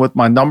messing with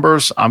my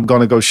numbers. I'm going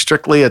to go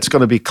strictly. It's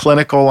going to be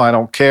clinical. I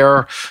don't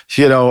care.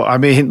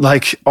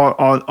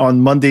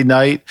 On Monday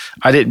night,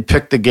 I didn't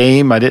pick the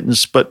game.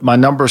 But my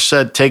numbers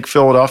said take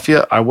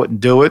Philadelphia. I wouldn't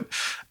do it.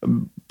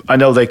 I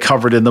know they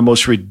covered in the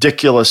most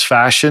ridiculous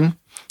fashion.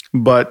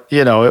 but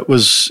it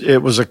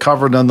was a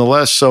cover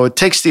nonetheless. So it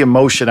takes the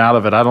emotion out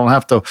of it. I don't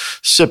have to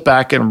sit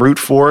back and root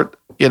for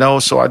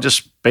it, so I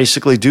just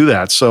basically do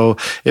that. So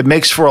it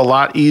makes for a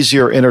lot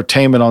easier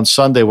entertainment on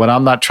Sunday when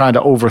I'm not trying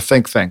to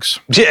overthink things.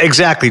 Yeah,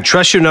 exactly.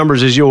 Trust your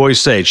numbers, as you always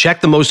say.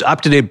 Check the most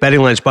up-to-date betting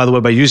lines, by the way,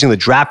 by using the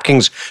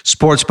DraftKings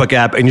Sportsbook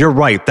app. And you're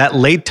right. That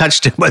late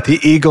touchdown by the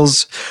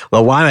Eagles,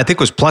 the line, I think,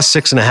 was plus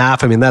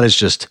 6.5. I mean,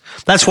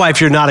 that's why if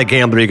you're not a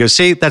gambler, you go,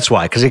 see, that's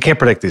why, because you can't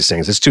predict these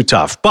things. It's too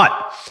tough. But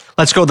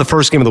let's go to the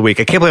first game of the week.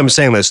 I can't believe I'm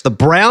saying this. The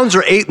Browns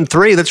are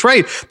 8-3. That's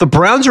right. The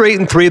Browns are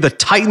 8-3. The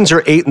Titans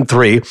are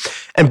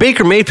 8-3. And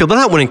Baker Mayfield, they're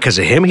not winning because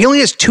of him. He only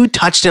has 2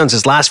 touchdowns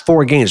his last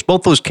 4 games.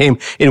 Both those came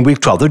in week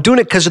 12. They're doing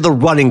it because of the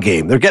running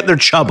game. They're getting their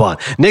Chubb on.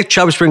 Nick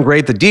Chubb's been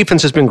great. The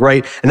defense has been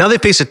great. And now they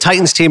face a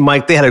Titans team,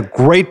 Mike. They had a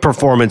great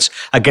performance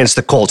against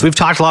the Colts. We've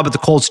talked a lot about the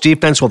Colts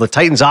defense. Well, the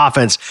Titans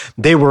offense,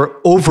 they were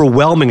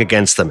overwhelming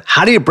against them.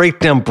 How do you break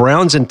down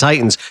Browns and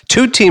Titans?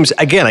 2 teams,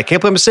 again, I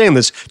can't believe I'm saying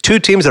this, 2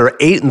 teams that are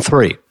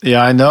 8-3.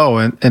 Yeah, I know.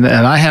 And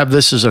I have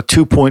this as a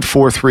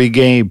 2.43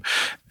 game.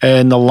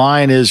 And the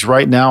line is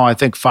right now, I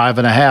think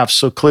 5.5.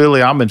 So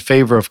clearly I'm in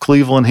favor of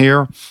Cleveland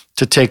here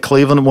to take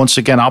Cleveland. Once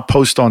again, I'll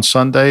post on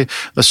Sunday,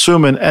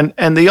 assuming,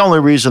 and the only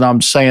reason I'm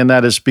saying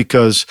that is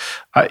because,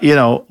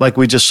 like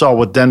we just saw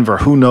with Denver,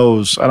 who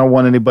knows? I don't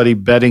want anybody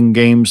betting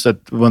games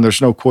that when there's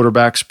no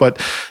quarterbacks.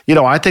 But,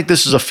 I think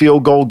this is a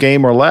field goal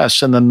game or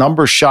less. And the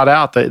numbers shot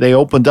out. They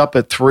opened up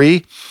at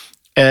 3.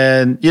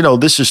 And,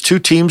 this is 2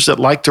 teams that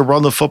like to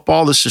run the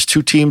football. This is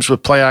 2 teams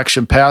with play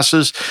action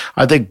passes.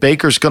 I think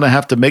Baker's going to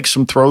have to make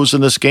some throws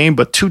in this game,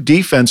 but 2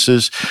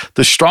 defenses,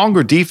 the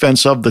stronger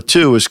defense of the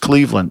 2 is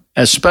Cleveland,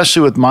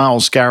 especially with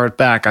Myles Garrett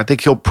back. I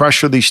think he'll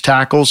pressure these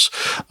tackles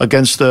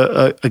against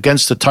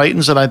the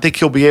Titans, and I think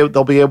they'll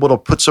be able to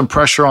put some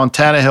pressure on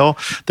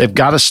Tannehill. They've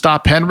got to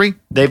stop Henry.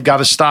 They've got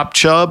to stop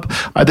Chubb.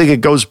 I think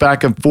it goes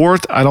back and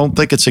forth. I don't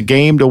think it's a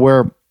game to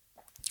where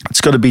it's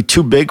going to be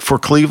too big for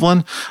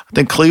Cleveland. I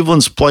think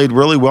Cleveland's played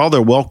really well.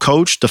 They're well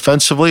coached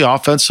defensively,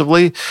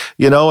 offensively.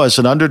 As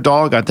an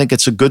underdog, I think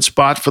it's a good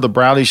spot for the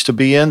Brownies to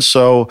be in.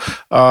 So,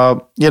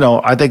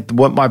 I think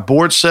what my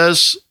board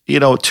says,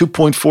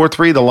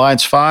 2.43, the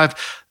line's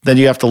 5, then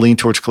you have to lean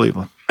towards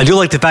Cleveland. I do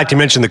like the fact you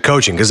mentioned the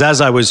coaching, because as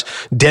I was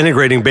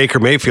denigrating Baker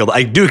Mayfield,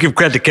 I do give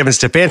credit to Kevin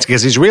Stefanski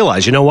because he's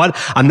realized, you know what?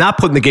 I'm not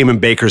putting the game in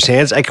Baker's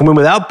hands. I can win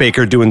without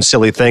Baker doing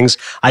silly things.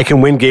 I can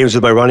win games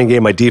with my running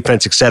game, my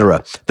defense,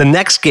 etc. The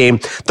next game,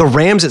 the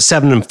Rams at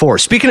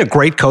 7-4. Speaking of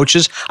great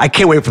coaches, I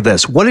can't wait for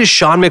this. What is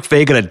Sean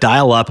McVay going to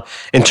dial up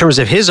in terms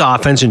of his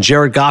offense and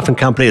Jared Goff and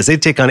company as they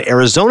take on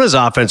Arizona's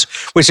offense,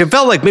 which it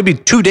felt like maybe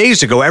 2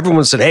 days ago,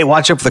 everyone said, hey,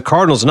 watch out for the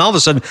Cardinals. And all of a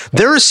sudden,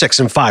 they're a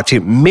 6-5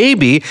 team.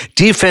 Maybe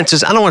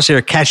defenses, I don't want to say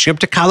they're catching up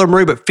to Kyler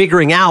Murray, but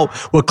figuring out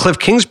what Cliff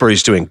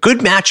Kingsbury's doing. Good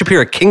matchup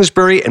here at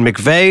Kingsbury and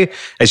McVay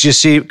as you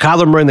see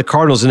Kyler Murray and the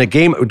Cardinals in a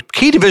game,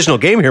 key divisional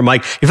game here,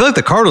 Mike. You feel like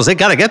the Cardinals, they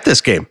got to get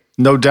this game.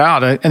 No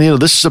doubt. And,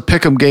 this is a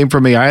pick'em game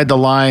for me. I had the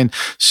line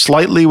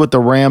slightly with the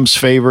Rams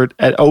favorite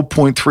at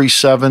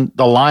 0.37.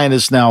 The line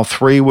is now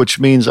 3, which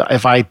means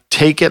if I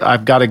take it,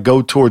 I've got to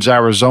go towards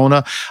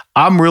Arizona.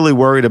 I'm really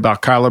worried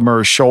about Kyler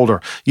Murray's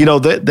shoulder.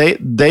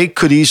 They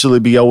could easily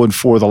be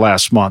 0-4 the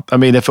last month. I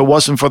mean, if it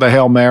wasn't for the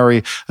Hail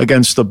Mary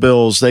against the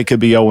Bills, they could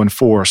be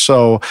 0-4.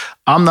 So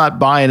I'm not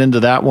buying into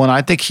that one.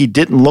 I think he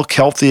didn't look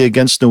healthy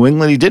against New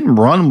England. He didn't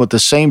run with the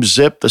same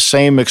zip, the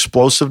same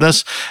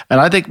explosiveness. And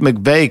I think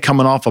McVay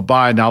coming off a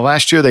bye. Now,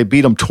 last year they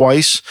beat him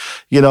twice.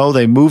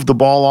 They moved the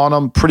ball on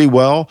him pretty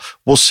well.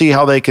 We'll see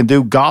how they can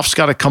do. Goff's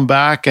got to come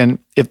back, and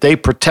if they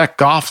protect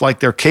Goff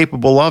like they're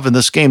capable of in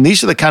this game,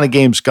 these are the kind of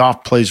games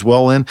Goff plays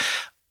well in.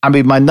 I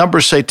mean, my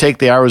numbers say take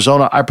the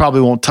Arizona. I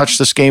probably won't touch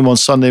this game on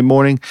Sunday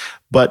morning,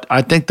 but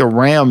I think the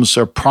Rams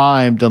are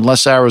primed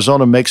unless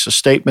Arizona makes a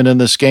statement in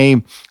this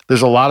game.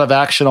 There's a lot of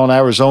action on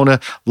Arizona,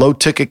 low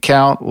ticket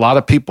count. A lot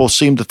of people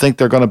seem to think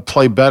they're going to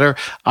play better.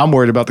 I'm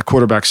worried about the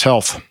quarterback's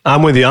health.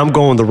 I'm with you. I'm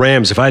going the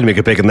Rams if I had to make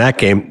a pick in that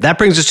game. That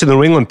brings us to the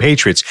New England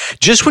Patriots.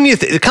 Just when you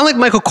kind of like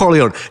Michael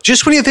Corleone,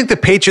 just when you think the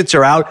Patriots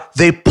are out,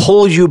 they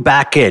pull you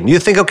back in. You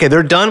think, okay,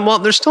 they're done. Well,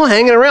 they're still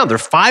hanging around. They're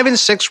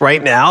 5-6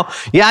 right now.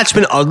 Yeah, it's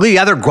been ugly.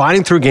 Yeah, they're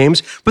grinding through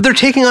games, but they're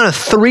taking on a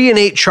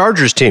 3-8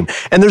 Chargers team.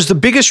 And there's the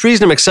biggest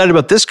reason I'm excited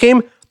about this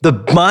game. The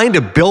mind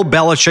of Bill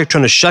Belichick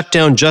trying to shut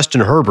down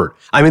Justin Herbert.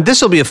 I mean,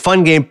 this will be a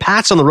fun game.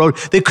 Pats on the road.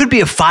 They could be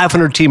a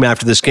 500 team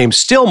after this game.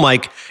 Still,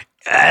 Mike,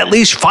 at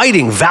least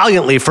fighting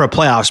valiantly for a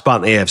playoff spot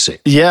in the AFC.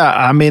 Yeah,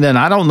 I mean, and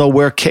I don't know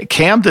where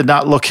Cam did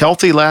not look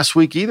healthy last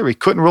week either. He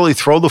couldn't really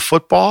throw the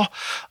football.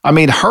 I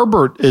mean,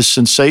 Herbert is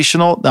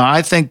sensational. Now,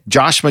 I think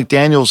Josh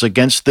McDaniels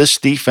against this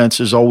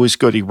defense is always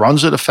good. He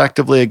runs it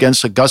effectively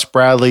against a Gus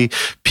Bradley,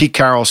 Pete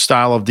Carroll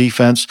style of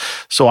defense.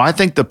 So I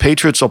think the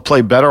Patriots will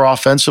play better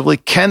offensively.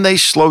 Can they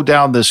slow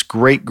down this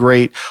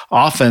great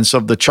offense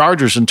of the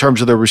Chargers in terms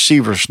of their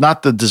receivers?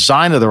 Not the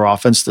design of their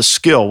offense, the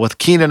skill with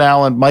Keenan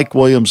Allen, Mike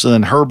Williams, and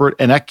then Herbert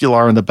Stewart and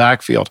Ecular in the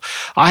backfield.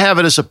 I have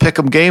it as a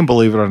pick'em game,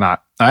 believe it or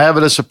not. I have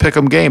it as a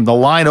pick'em game. The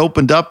line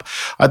opened up.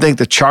 I think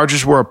the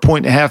Chargers were a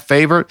 1.5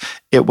 favorite.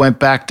 It went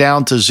back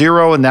down to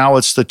 0, and now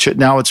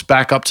it's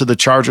back up to the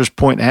Chargers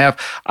 1.5.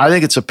 I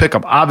think it's a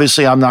pick'em.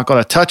 Obviously, I'm not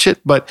going to touch it,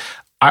 but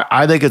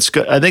I think it's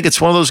good. I think it's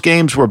one of those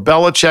games where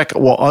Belichick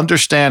will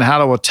understand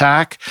how to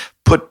attack,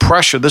 put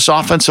pressure. This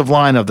offensive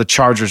line of the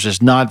Chargers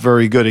is not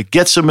very good. It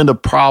gets them into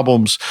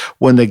problems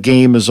when the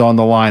game is on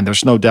the line.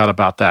 There's no doubt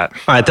about that.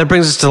 All right, that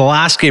brings us to the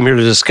last game here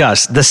to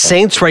discuss. The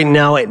Saints right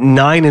now at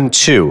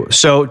 9-2.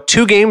 So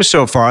 2 games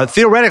so far.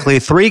 Theoretically,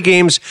 3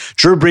 games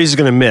Drew Brees is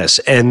going to miss.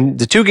 And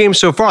the 2 games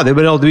so far, they've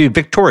been able to be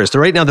victorious.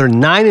 Right now, they're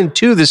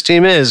 9-2, this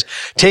team is.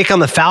 Take on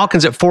the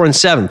Falcons at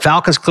 4-7.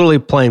 Falcons clearly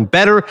playing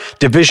better.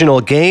 Divisional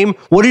game.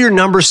 What do your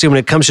numbers say when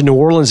it comes to New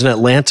Orleans and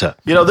Atlanta?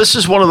 This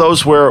is one of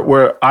those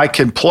where I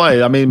can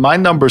play. I mean, my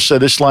numbers say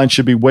this line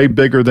should be way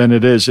bigger than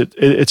it is.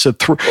 It's a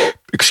 3.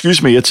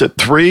 It's at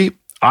 3.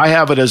 I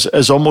have it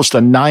as almost a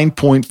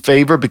 9-point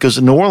favor because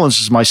New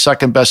Orleans is my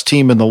second best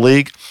team in the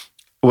league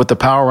with the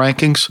power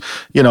rankings.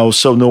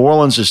 So New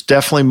Orleans is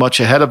definitely much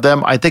ahead of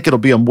them. I think it'll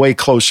be a way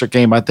closer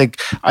game. I think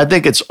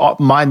it's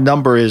my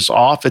number is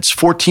off. It's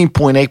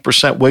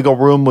 14.8% wiggle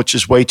room, which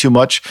is way too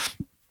much.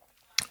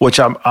 Which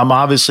I'm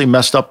obviously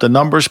messed up the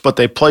numbers, but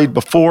they played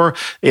before.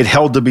 It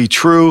held to be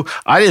true.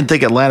 I didn't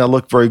think Atlanta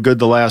looked very good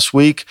the last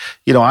week.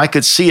 I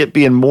could see it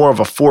being more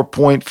of a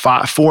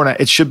 4.5.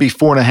 It should be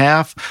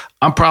 4.5.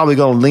 I'm probably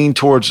going to lean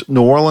towards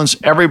New Orleans.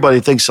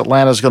 Everybody thinks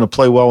Atlanta's going to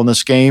play well in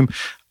this game.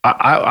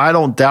 I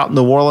don't doubt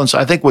New Orleans.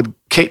 I think what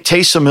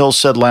Taysom Hill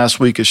said last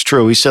week is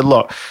true. He said,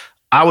 look,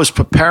 I was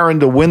preparing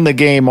to win the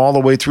game all the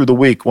way through the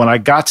week. When I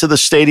got to the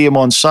stadium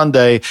on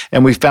Sunday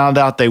and we found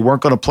out they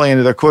weren't going to play any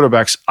of their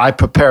quarterbacks, I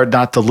prepared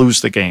not to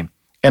lose the game.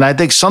 And I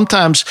think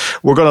sometimes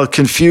we're going to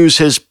confuse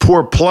his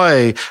poor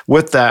play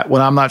with that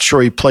when I'm not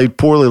sure he played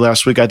poorly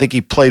last week. I think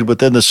he played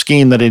within the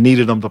scheme that he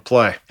needed him to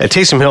play. And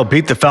Taysom Hill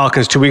beat the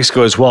Falcons 2 weeks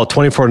ago as well.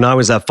 24-9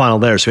 was that final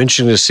there. So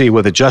interesting to see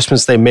what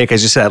adjustments they make.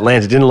 As you said,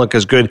 Atlanta didn't look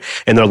as good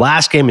in their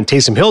last game, and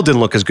Taysom Hill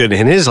didn't look as good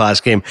in his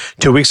last game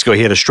 2 weeks ago.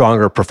 He had a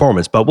stronger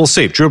performance. But we'll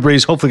see. Drew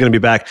Brees hopefully going to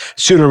be back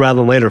sooner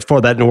rather than later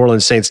for that New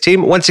Orleans Saints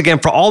team. Once again,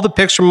 for all the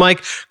picks from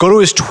Mike, go to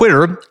his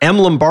Twitter, M.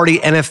 Lombardi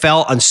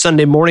NFL on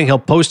Sunday morning. He'll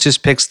post his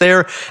picks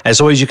there.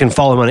 As always, you can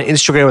follow him on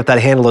Instagram with that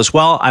handle as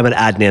well. I'm at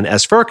Adnan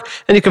S. Ferk,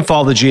 and you can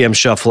follow the GM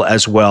Shuffle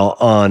as well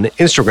on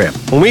Instagram.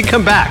 When we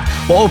come back,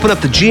 we'll open up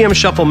the GM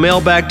Shuffle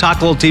mailbag,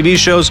 talk a little TV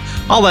shows,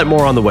 all that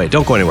more on the way.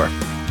 Don't go anywhere.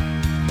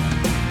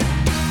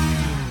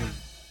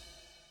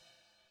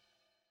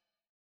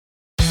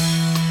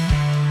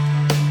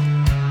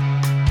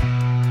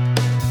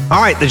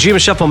 All right, the GM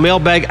Shuffle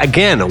mailbag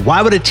again.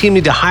 Why would a team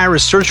need to hire a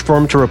search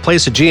firm to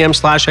replace a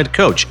GM/head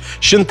coach?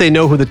 Shouldn't they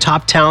know who the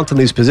top talent in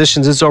these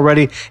positions is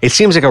already? It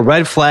seems like a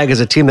red flag as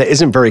a team that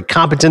isn't very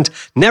competent.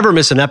 Never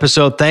miss an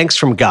episode. Thanks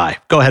from Guy.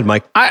 Go ahead,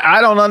 Mike. I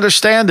don't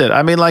understand it.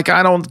 I mean,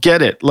 I don't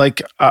get it.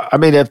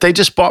 If they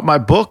just bought my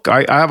book,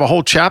 I have a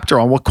whole chapter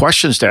on what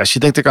questions to ask.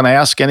 You think they're going to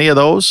ask any of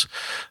those?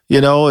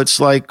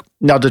 It's like,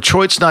 now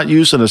Detroit's not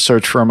using a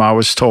search firm, I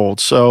was told.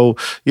 So,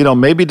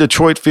 maybe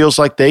Detroit feels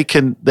like they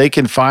can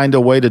find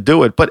a way to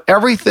do it. But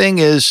everything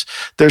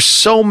there's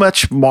so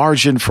much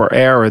margin for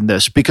error in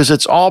this because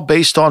it's all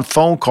based on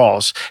phone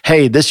calls.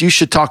 Hey, you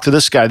should talk to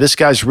this guy. This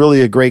guy's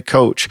really a great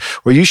coach.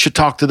 Or you should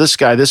talk to this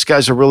guy. This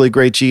guy's a really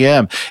great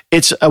GM.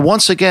 It's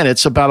once again,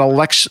 it's about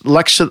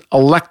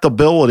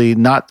electability,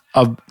 not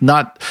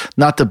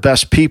the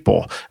best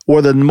people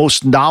or the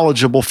most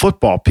knowledgeable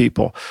football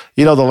people.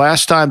 The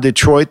last time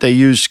Detroit, they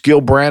used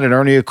Gil Brandt and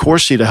Ernie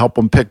Accorsi to help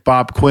them pick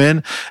Bob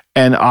Quinn,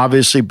 and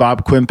obviously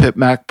Bob Quinn picked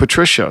Matt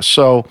Patricia.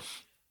 So,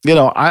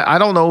 I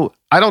don't know.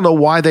 I don't know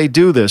why they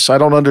do this. I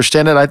don't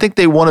understand it. I think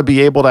they want to be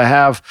able to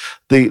have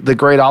the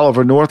great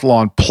Oliver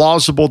Northlawn,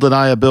 plausible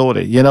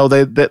deniability.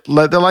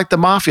 They're like the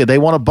mafia. They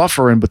want a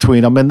buffer in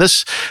between them, and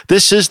this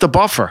is the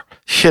buffer.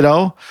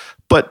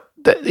 But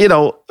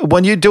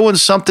when you're doing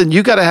something,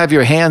 you got to have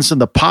your hands in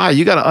the pie.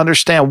 You got to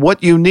understand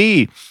what you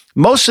need.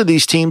 Most of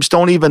these teams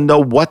don't even know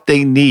what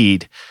they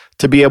need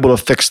to be able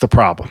to fix the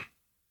problem.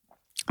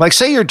 Like,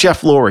 say you're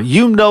Jeff Lurie,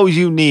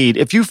 you need,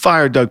 if you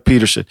fire Doug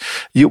Pederson,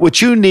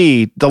 what you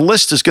need, the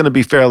list is going to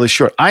be fairly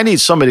short. I need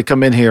somebody to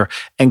come in here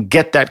and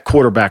get that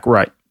quarterback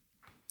right.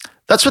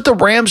 That's what the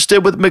Rams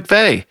did with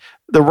McVay.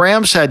 The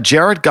Rams had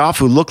Jared Goff,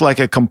 who looked like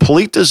a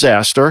complete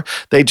disaster.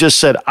 They just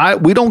said,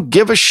 we don't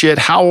give a shit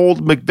how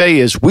old McVay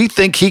is. We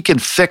think he can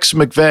fix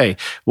McVay.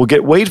 We'll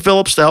get Wade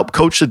Phillips to help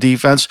coach the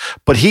defense,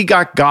 but he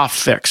got Goff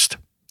fixed.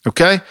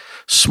 Okay?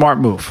 Smart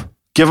move.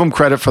 Give him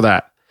credit for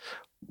that.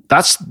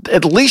 That's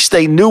at least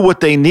they knew what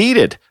they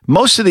needed.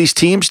 Most of these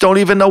teams don't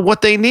even know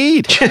what they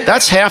need.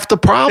 That's half the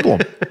problem.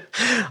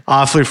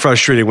 Awfully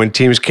frustrating when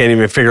teams can't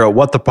even figure out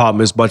what the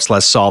problem is, much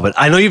less solve it.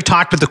 I know you've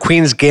talked with the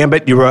Queen's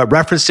Gambit. You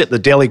referenced it in the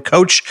Daily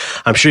Coach.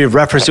 I'm sure you've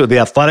referenced it with The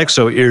Athletic,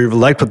 so you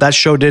liked what that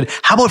show did.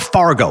 How about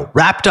Fargo?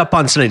 Wrapped up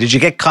on Sunday. Did you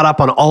get caught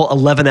up on all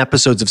 11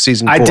 episodes of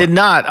season 4? I did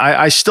not.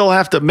 I still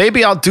have to.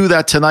 Maybe I'll do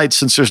that tonight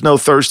since there's no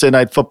Thursday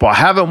night football. I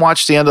haven't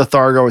watched the end of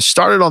Fargo. It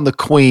started on The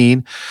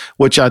Queen,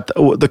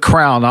 The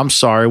Crown, I'm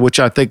sorry, which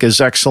I think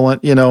is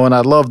excellent, and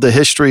I love the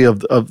history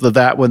of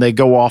that when they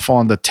go off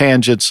on the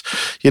tangents,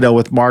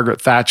 with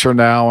Margaret Thatcher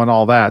now and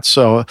all that.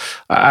 So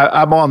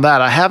I'm on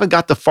that. I haven't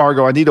got the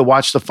Fargo. I need to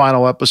watch the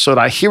final episode.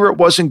 I hear it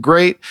wasn't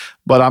great,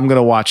 but I'm going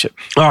to watch it.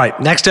 All right.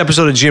 Next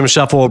episode of GM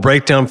Shuffle will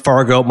break down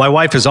Fargo. My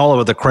wife is all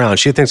over The Crown.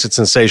 She thinks it's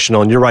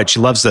sensational. And you're right. She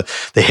loves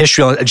the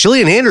history.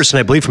 Gillian Anderson,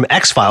 I believe, from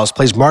X-Files,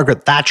 plays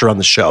Margaret Thatcher on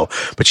the show.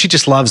 But she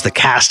just loves the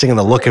casting and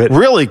the look of it.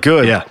 Really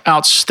good. Yeah.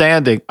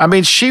 Outstanding. I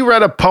mean, she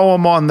read a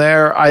poem on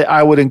there.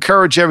 I would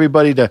encourage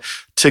everybody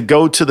to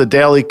go to the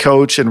Daily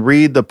Coach and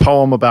read the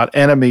poem about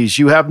enemies.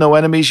 You have no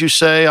enemies, you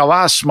say?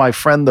 Alas, my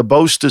friend, the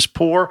boast is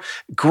poor.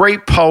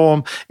 Great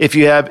poem. If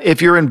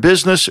you're in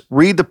business,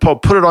 read the poem,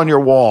 put it on your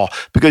wall.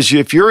 Because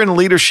if you're in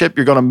leadership,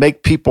 you're going to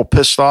make people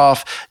pissed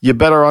off. You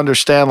better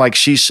understand, like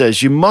she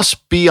says, you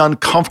must be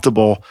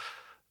uncomfortable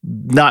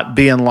not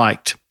being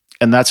liked.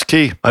 And that's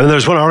key. I mean,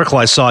 there's one article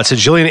I saw. It said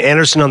Gillian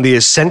Anderson on the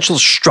essential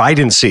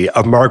stridency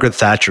of Margaret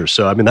Thatcher.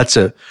 So, I mean, that's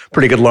a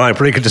pretty good line,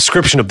 pretty good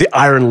description of the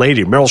Iron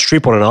Lady. Meryl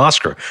Streep won an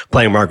Oscar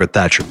playing Margaret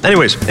Thatcher.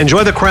 Anyways,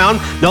 enjoy The Crown.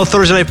 No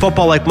Thursday night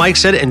football, like Mike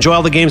said. Enjoy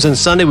all the games on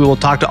Sunday. We will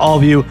talk to all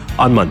of you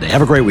on Monday.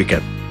 Have a great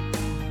weekend.